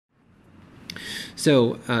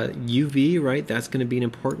So UV, right, that's going to be an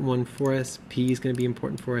important one for us. P is going to be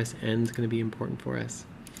important for us. N is going to be important for us.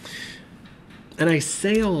 And I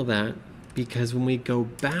say all of that because when we go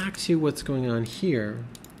back to what's going on here,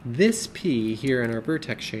 this P here in our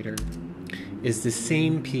vertex shader is the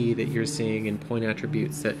same P that you're seeing in point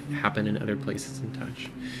attributes that happen in other places in Touch.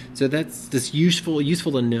 So that's just useful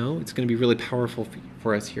to know. It's going to be really powerful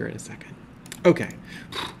for us here in a second. Okay,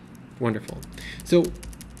 wonderful. So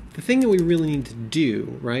the thing that we really need to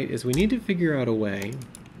do, right, is we need to figure out a way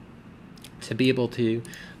to be able to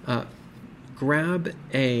grab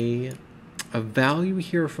a value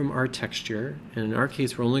here from our texture, and in our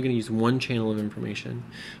case we're only going to use one channel of information,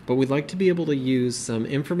 but we'd like to be able to use some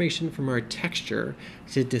information from our texture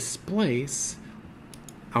to displace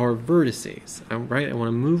our vertices, right? I want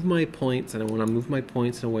to move my points, and I want to move my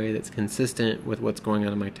points in a way that's consistent with what's going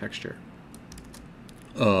on in my texture.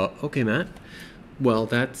 Okay, Matt. Well,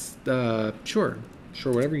 that's sure,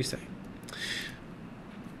 whatever you say.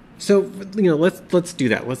 So, let's do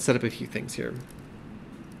that. Let's set up a few things here.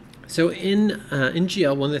 So in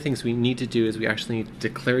GL, one of the things we need to do is we actually need to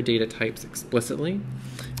declare data types explicitly.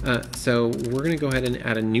 So we're going to go ahead and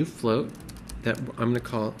add a new float that I'm going to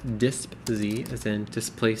call disp_z, as in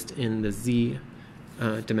displaced in the z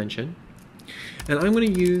dimension. And I'm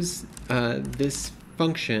going to use this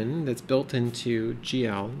function that's built into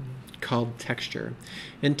GL called texture.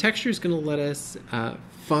 And texture is going to let us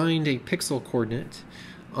find a pixel coordinate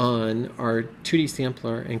on our 2D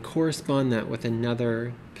sampler and correspond that with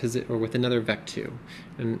another vec2.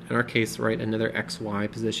 In our case, right, another XY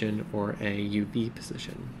position or a UV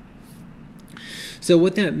position. So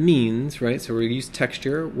what that means, right, so we're going to use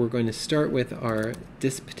texture. We're going to start with our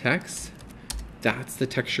disp_text. That's the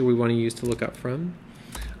texture we want to use to look up from.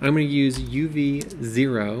 I'm going to use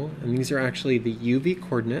UV0, and these are actually the UV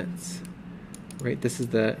coordinates. Right, this is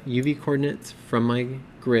the UV coordinates from my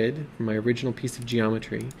grid, from my original piece of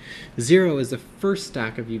geometry. 0 is the first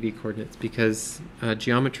stack of UV coordinates because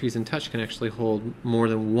geometries in Touch can actually hold more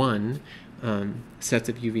than one sets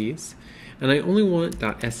of UVs. And I only want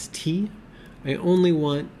 .st. I only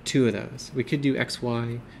want 2 of those. We could do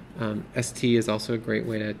XY. ST is also a great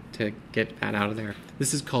way to get that out of there.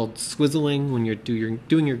 This is called squizzling when you're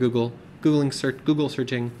doing your Google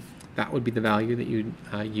searching. That would be the value that you'd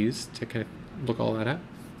use to kind of look all that up.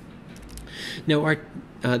 Now,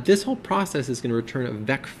 this whole process is going to return a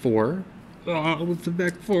vec4. Oh, what's a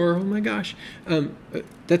vec4? Oh my gosh.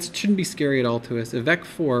 That shouldn't be scary at all to us. A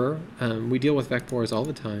vec4, we deal with vec4s all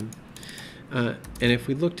the time. And if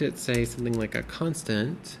we looked at, say, something like a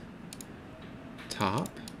constant top,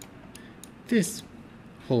 this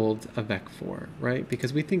holds a vec4, right?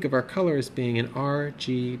 Because we think of our color as being an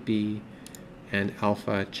RGB and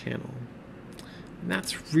alpha channel. And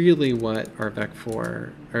that's really what our vec4,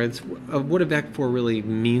 or what a vec4 really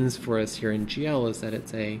means for us here in GL, is that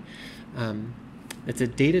it's a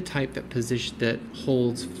data type that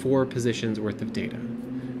holds 4 positions worth of data,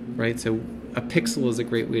 right? So a pixel is a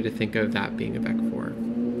great way to think of that being a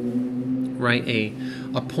vec4, right?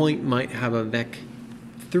 A point might have a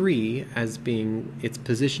vec3 as being its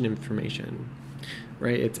position information,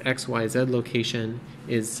 right? Its X, Y, Z location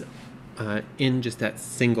is in just that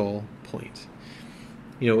single point.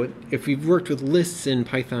 You know, if we've worked with lists in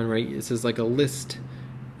Python, right, this is like a list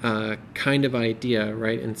kind of idea,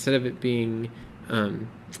 right? Instead of it being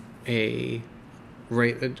we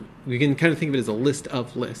can kind of think of it as a list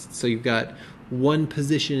of lists. So you've got one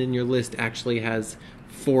position in your list actually has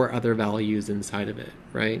 4 other values inside of it,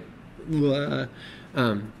 right?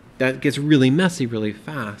 That gets really messy really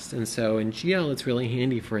fast. And so in GL, it's really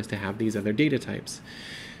handy for us to have these other data types,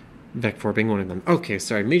 vec4 being one of them. Okay,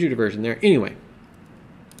 sorry, major diversion there. Anyway.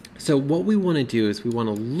 So what we want to do is we want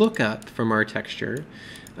to look up from our texture.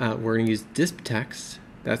 We're going to use disp_text.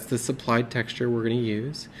 That's the supplied texture we're going to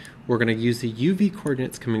use. We're going to use the UV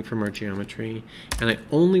coordinates coming from our geometry. And I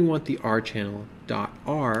only want the R channel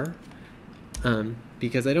 .r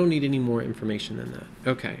because I don't need any more information than that.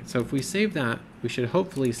 Okay, so if we save that, we should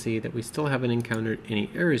hopefully see that we still haven't encountered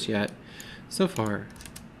any errors yet. So far,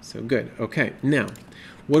 so good. Okay, now,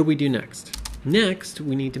 what do we do next? Next,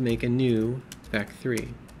 we need to make a new vec3.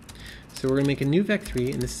 So we're going to make a new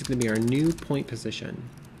vec3, and this is going to be our new point position.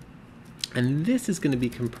 And this is going to be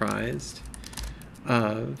comprised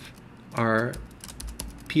of our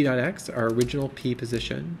p.x, our original p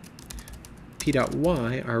position,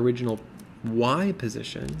 p.y, our original y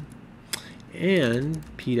position, and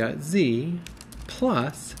p.z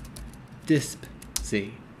plus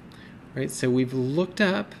disp_z. Right? So we've looked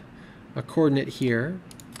up a coordinate here.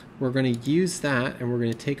 We're going to use that, and we're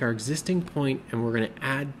going to take our existing point and we're going to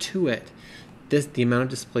add to it the amount of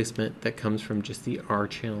displacement that comes from just the R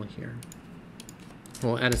channel here.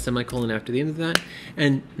 We'll add a semicolon after the end of that,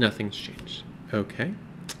 and nothing's changed. Okay,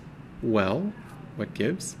 well, what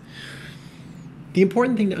gives? The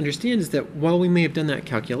important thing to understand is that while we may have done that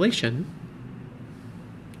calculation,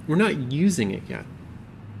 we're not using it yet.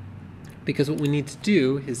 Because what we need to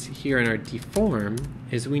do is here in our deform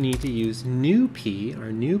is we need to use new P,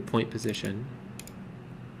 our new point position,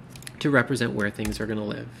 to represent where things are going to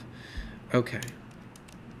live. Okay.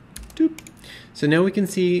 Doop. So now we can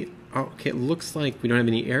see, okay, it looks like we don't have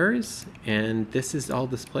any errors, and this is all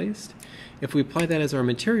displaced. If we apply that as our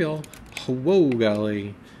material, whoa,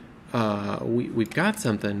 golly, we've got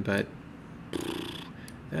something, but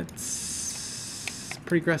that's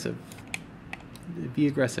pretty aggressive. Be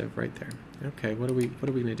aggressive right there. Okay, what are we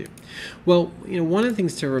going to do? Well, you know, one of the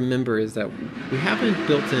things to remember is that we haven't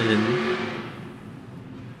built in.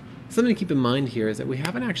 Something to keep in mind here is that we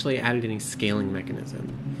haven't actually added any scaling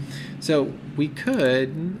mechanism. So we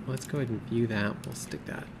could, let's go ahead and view that. We'll stick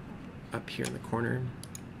that up here in the corner.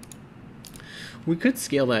 We could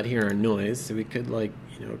scale that here in our noise. So we could, like,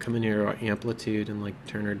 you know, come in here our amplitude and like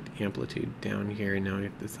turn our amplitude down here, and now we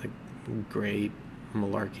have this like gray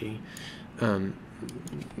malarkey.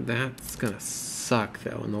 That's gonna suck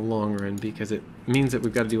though in the long run, because it means that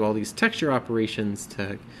we've got to do all these texture operations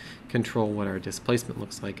to control what our displacement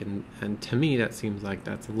looks like, and to me that seems like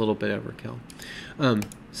that's a little bit overkill.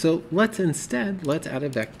 So let's add a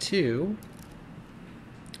vec2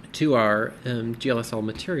 to our GLSL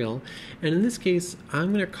material, and in this case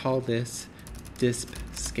I'm going to call this disp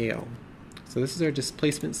scale. So this is our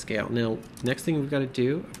displacement scale. Now next thing we've got to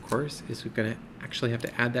do, of course, is we've got to actually have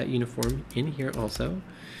to add that uniform in here also.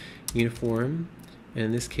 Uniform, and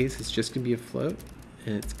in this case it's just going to be a float,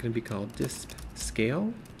 and it's going to be called disp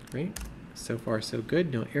scale, right? So far so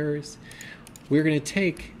good, no errors. We're going to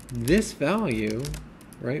take this value,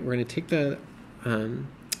 right? We're going to take the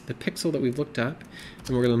pixel that we've looked up,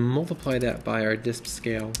 and we're going to multiply that by our disp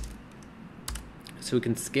scale, so we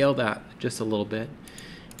can scale that just a little bit.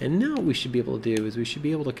 And now what we should be able to do is we should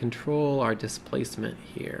be able to control our displacement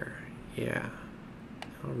here. Yeah.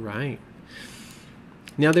 All right.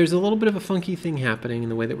 Now there's a little bit of a funky thing happening in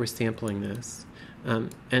the way that we're sampling this.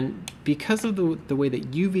 And because of the way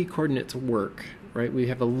that UV coordinates work, right, we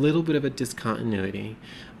have a little bit of a discontinuity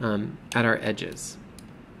at our edges.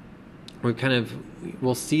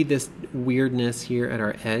 We'll see this weirdness here at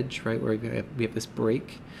our edge, right, where we have this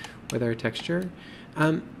break with our texture.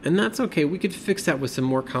 And that's okay. We could fix that with some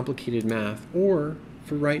more complicated math, or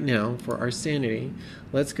for right now, for our sanity,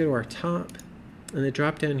 let's go to our top, and the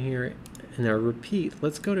drop down here, and our repeat,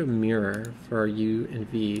 let's go to mirror for our U and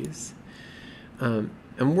V's. And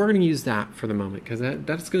we're going to use that for the moment, because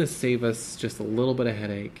that's going to save us just a little bit of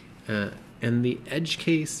headache. And the edge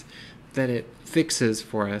case that it fixes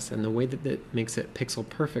for us, and the way that it makes it pixel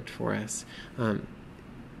perfect for us,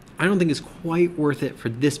 I don't think is quite worth it for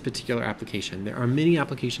this particular application. There are many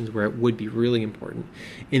applications where it would be really important.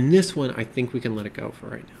 In this one, I think we can let it go for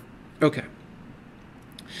right now. Okay.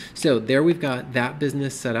 So there we've got that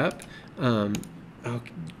business set up. Oh,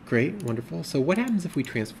 great, wonderful. So what happens if we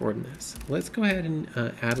transform this? Let's go ahead and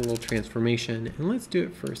add a little transformation, and let's do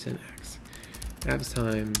it first in X. Abs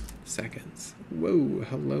time, seconds. Whoa,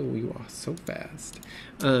 hello, you are so fast.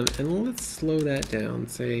 And let's slow that down,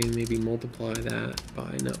 say maybe multiply that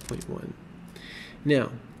by 0.1.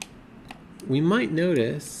 Now, we might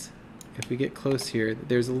notice, if we get close here, that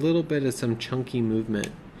there's a little bit of some chunky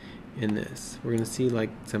movement in this. We're going to see like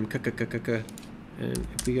some k-k-k-k-k, and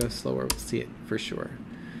if we go slower, we'll see it for sure.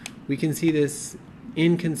 We can see this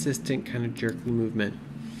inconsistent kind of jerky movement.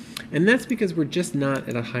 And that's because we're just not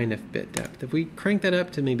at a high enough bit depth. If we crank that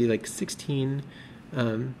up to maybe like 16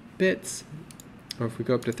 bits, or if we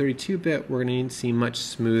go up to 32-bit, we're going to need to see much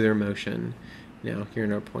smoother motion now here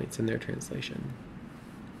in our points in their translation.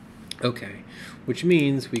 Okay, which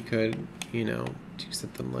means we could, you know, do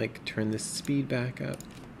something like turn this speed back up.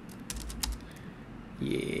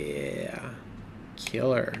 Yeah,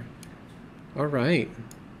 killer. All right.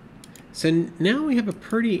 So now we have a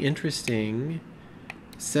pretty interesting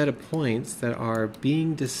set of points that are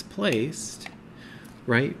being displaced,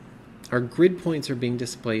 right? Our grid points are being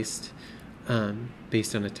displaced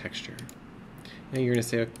based on a texture. Now you're going to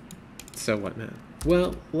say, so what, Matt?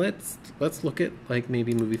 Well, let's look at like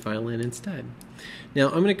maybe movie file in instead. Now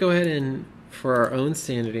I'm going to go ahead and, for our own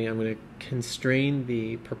sanity, I'm going to constrain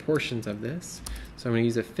the proportions of this. So I'm going to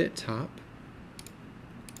use a fit top,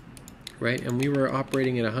 right? And we were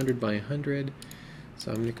operating at 100 by 100. So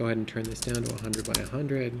I'm going to go ahead and turn this down to 100 by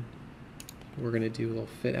 100. We're going to do a little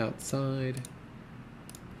fit outside.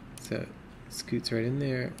 So scoots right in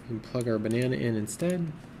there. We can plug our banana in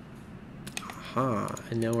instead. Aha,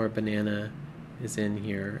 and now our banana is in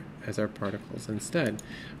here as our particles instead.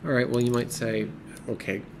 All right, well, you might say,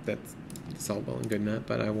 okay, that's all well and good, Matt,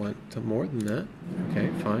 but I want more than that. Okay,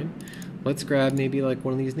 fine. Let's grab maybe like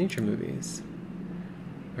one of these nature movies.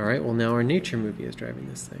 All right, well, now our nature movie is driving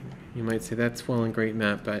this thing. You might say, that's well and great,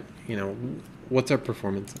 Matt, but, you know, what's our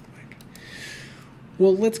performance look like?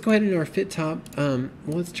 Well, let's go ahead and our fit top.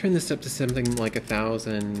 Let's turn this up to something like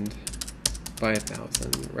 1,000 by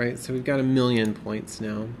 1,000, right? So we've got 1,000,000 points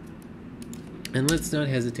now. And let's not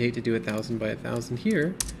hesitate to do 1,000 by 1,000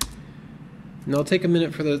 here. And I'll take a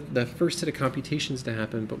minute for the first set of computations to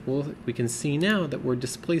happen, but we can see now that we're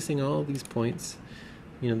displacing all these points.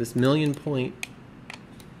 You know, this 1,000,000 point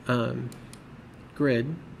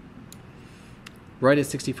grid right at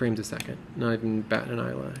 60 frames a second, not even batting an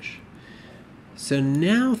eyelash. So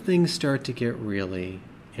now things start to get really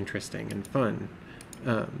interesting and fun.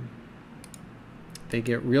 They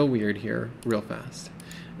get real weird here real fast.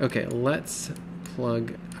 Okay, let's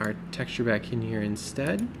plug our texture back in here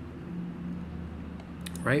instead.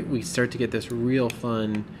 Right, we start to get this real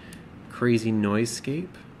fun, crazy noisescape.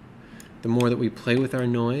 The more that we play with our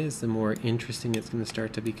noise, the more interesting it's going to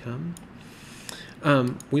start to become.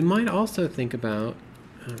 We might also think about,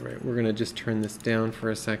 all right, we're going to just turn this down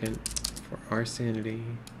for a second for our sanity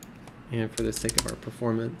and for the sake of our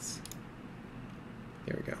performance.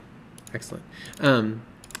 There we go. Excellent.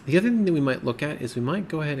 The other thing that we might look at is we might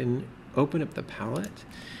go ahead and open up the palette.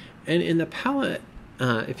 And in the palette,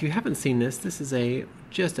 if you haven't seen this, this is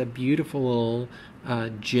just a beautiful little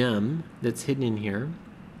gem that's hidden in here.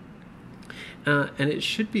 And it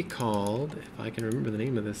should be called, if I can remember the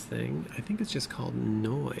name of this thing, I think it's just called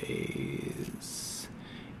Noise.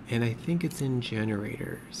 And I think it's in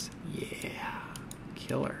generators. Yeah,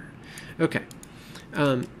 killer. Okay.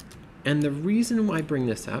 And the reason why I bring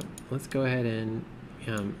this up, let's go ahead and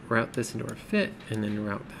route this into our fit, and then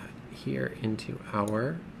route that here into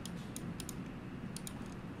our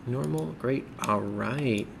normal. Great. All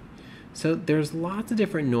right. So there's lots of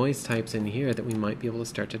different noise types in here that we might be able to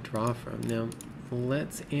start to draw from. Now,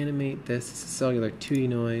 let's animate this. It's a cellular 2D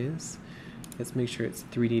noise. Let's make sure it's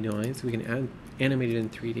 3D noise. We can animate it in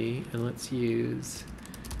 3D, and let's use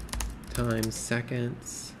times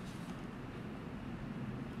seconds.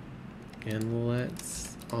 And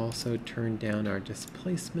let's also turn down our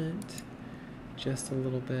displacement just a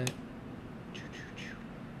little bit.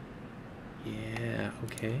 Yeah,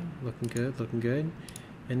 okay, looking good, looking good.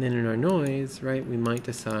 And then in our noise, right, we might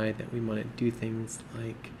decide that we want to do things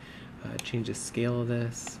like change the scale of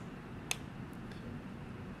this.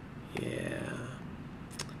 Yeah,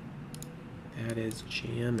 that is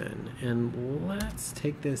jamming. And let's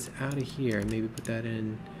take this out of here and maybe put that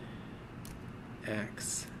in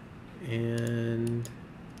X. And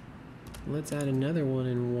let's add another one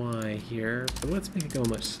in Y here, but let's make it go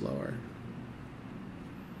much slower.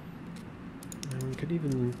 And we could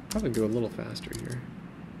even probably go a little faster here.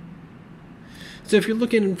 So if you're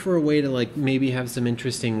looking for a way to like maybe have some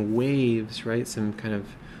interesting waves, right, some kind of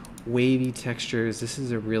wavy textures, this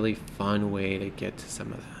is a really fun way to get to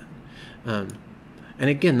some of that. And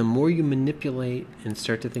again, the more you manipulate and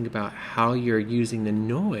start to think about how you're using the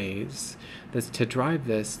noise that's to drive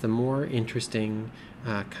this, the more interesting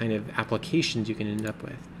kind of applications you can end up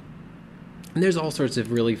with. And there's all sorts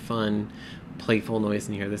of really fun, playful noise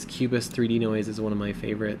in here. This Cubist 3D noise is one of my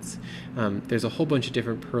favorites. There's a whole bunch of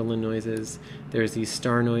different Perlin noises. There's these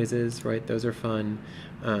star noises, right? Those are fun.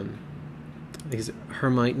 These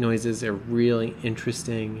Hermite noises are really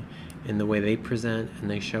interesting in the way they present and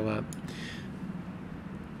they show up.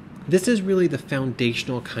 This is really the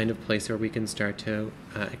foundational kind of place where we can start to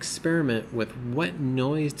experiment with what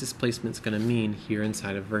noise displacement is going to mean here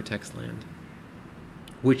inside of vertex land,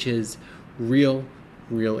 which is real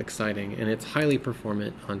exciting, and it's highly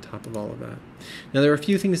performant on top of all of that. Now there are a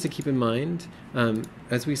few things to keep in mind.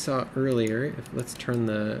 As we saw earlier, let's turn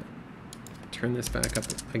this back up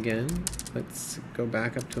again. Let's go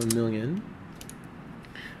back up to 1,000,000.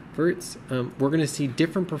 Verts, we're going to see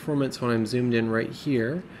different performance when I'm zoomed in right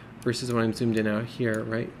here versus when I'm zoomed in out here,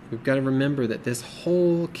 right? We've got to remember that this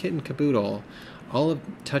whole kit and caboodle, all of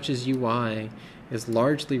Touch's UI, is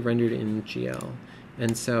largely rendered in GL.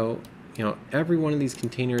 And so, you know, every one of these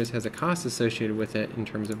containers has a cost associated with it in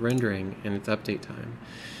terms of rendering and its update time.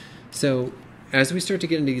 So as we start to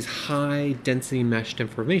get into these high density meshed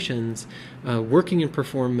informations, working in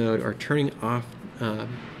perform mode or turning off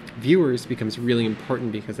viewers becomes really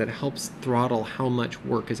important because that helps throttle how much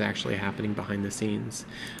work is actually happening behind the scenes.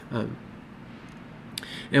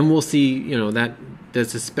 And we'll see, you know,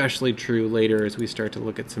 that's especially true later as we start to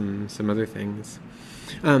look at some other things.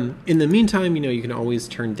 In the meantime, you know, you can always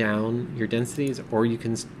turn down your densities, or you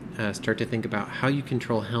can start to think about how you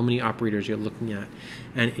control how many operators you're looking at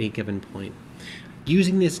any given point.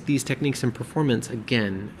 Using these techniques in performance,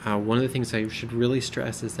 again, one of the things I should really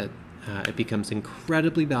stress is that it becomes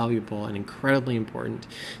incredibly valuable and incredibly important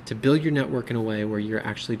to build your network in a way where you're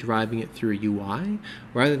actually driving it through a UI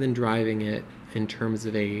rather than driving it in terms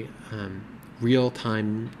of a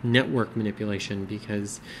real-time network manipulation,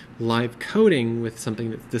 because live coding with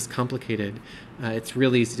something that's this complicated, it's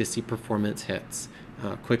really easy to see performance hits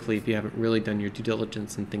quickly if you haven't really done your due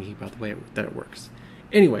diligence and thinking about the way that it works.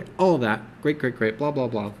 Anyway, all of that, great, blah, blah,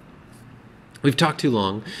 blah. We've talked too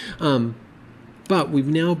long. But we've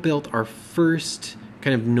now built our first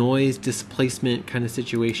kind of noise displacement kind of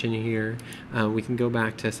situation here. We can go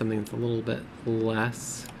back to something that's a little bit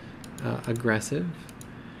less aggressive,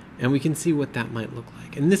 and we can see what that might look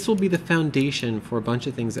like. And this will be the foundation for a bunch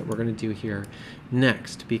of things that we're going to do here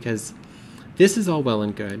next, because this is all well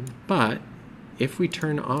and good, but if we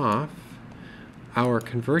turn off our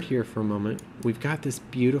convert here for a moment, we've got this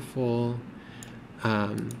beautiful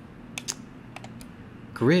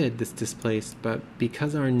grid that's displaced, but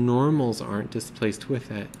because our normals aren't displaced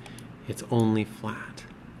with it, it's only flat.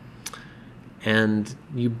 And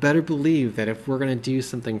you better believe that if we're going to do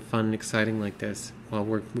something fun and exciting like this, well,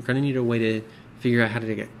 we're going to need a way to figure out how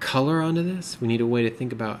to get color onto this. We need a way to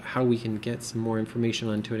think about how we can get some more information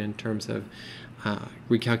onto it in terms of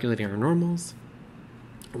recalculating our normals.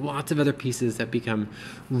 Lots of other pieces that become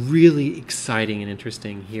really exciting and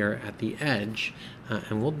interesting here at the edge,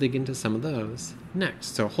 and we'll dig into some of those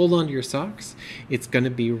next. So hold on to your socks. It's going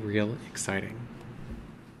to be real exciting.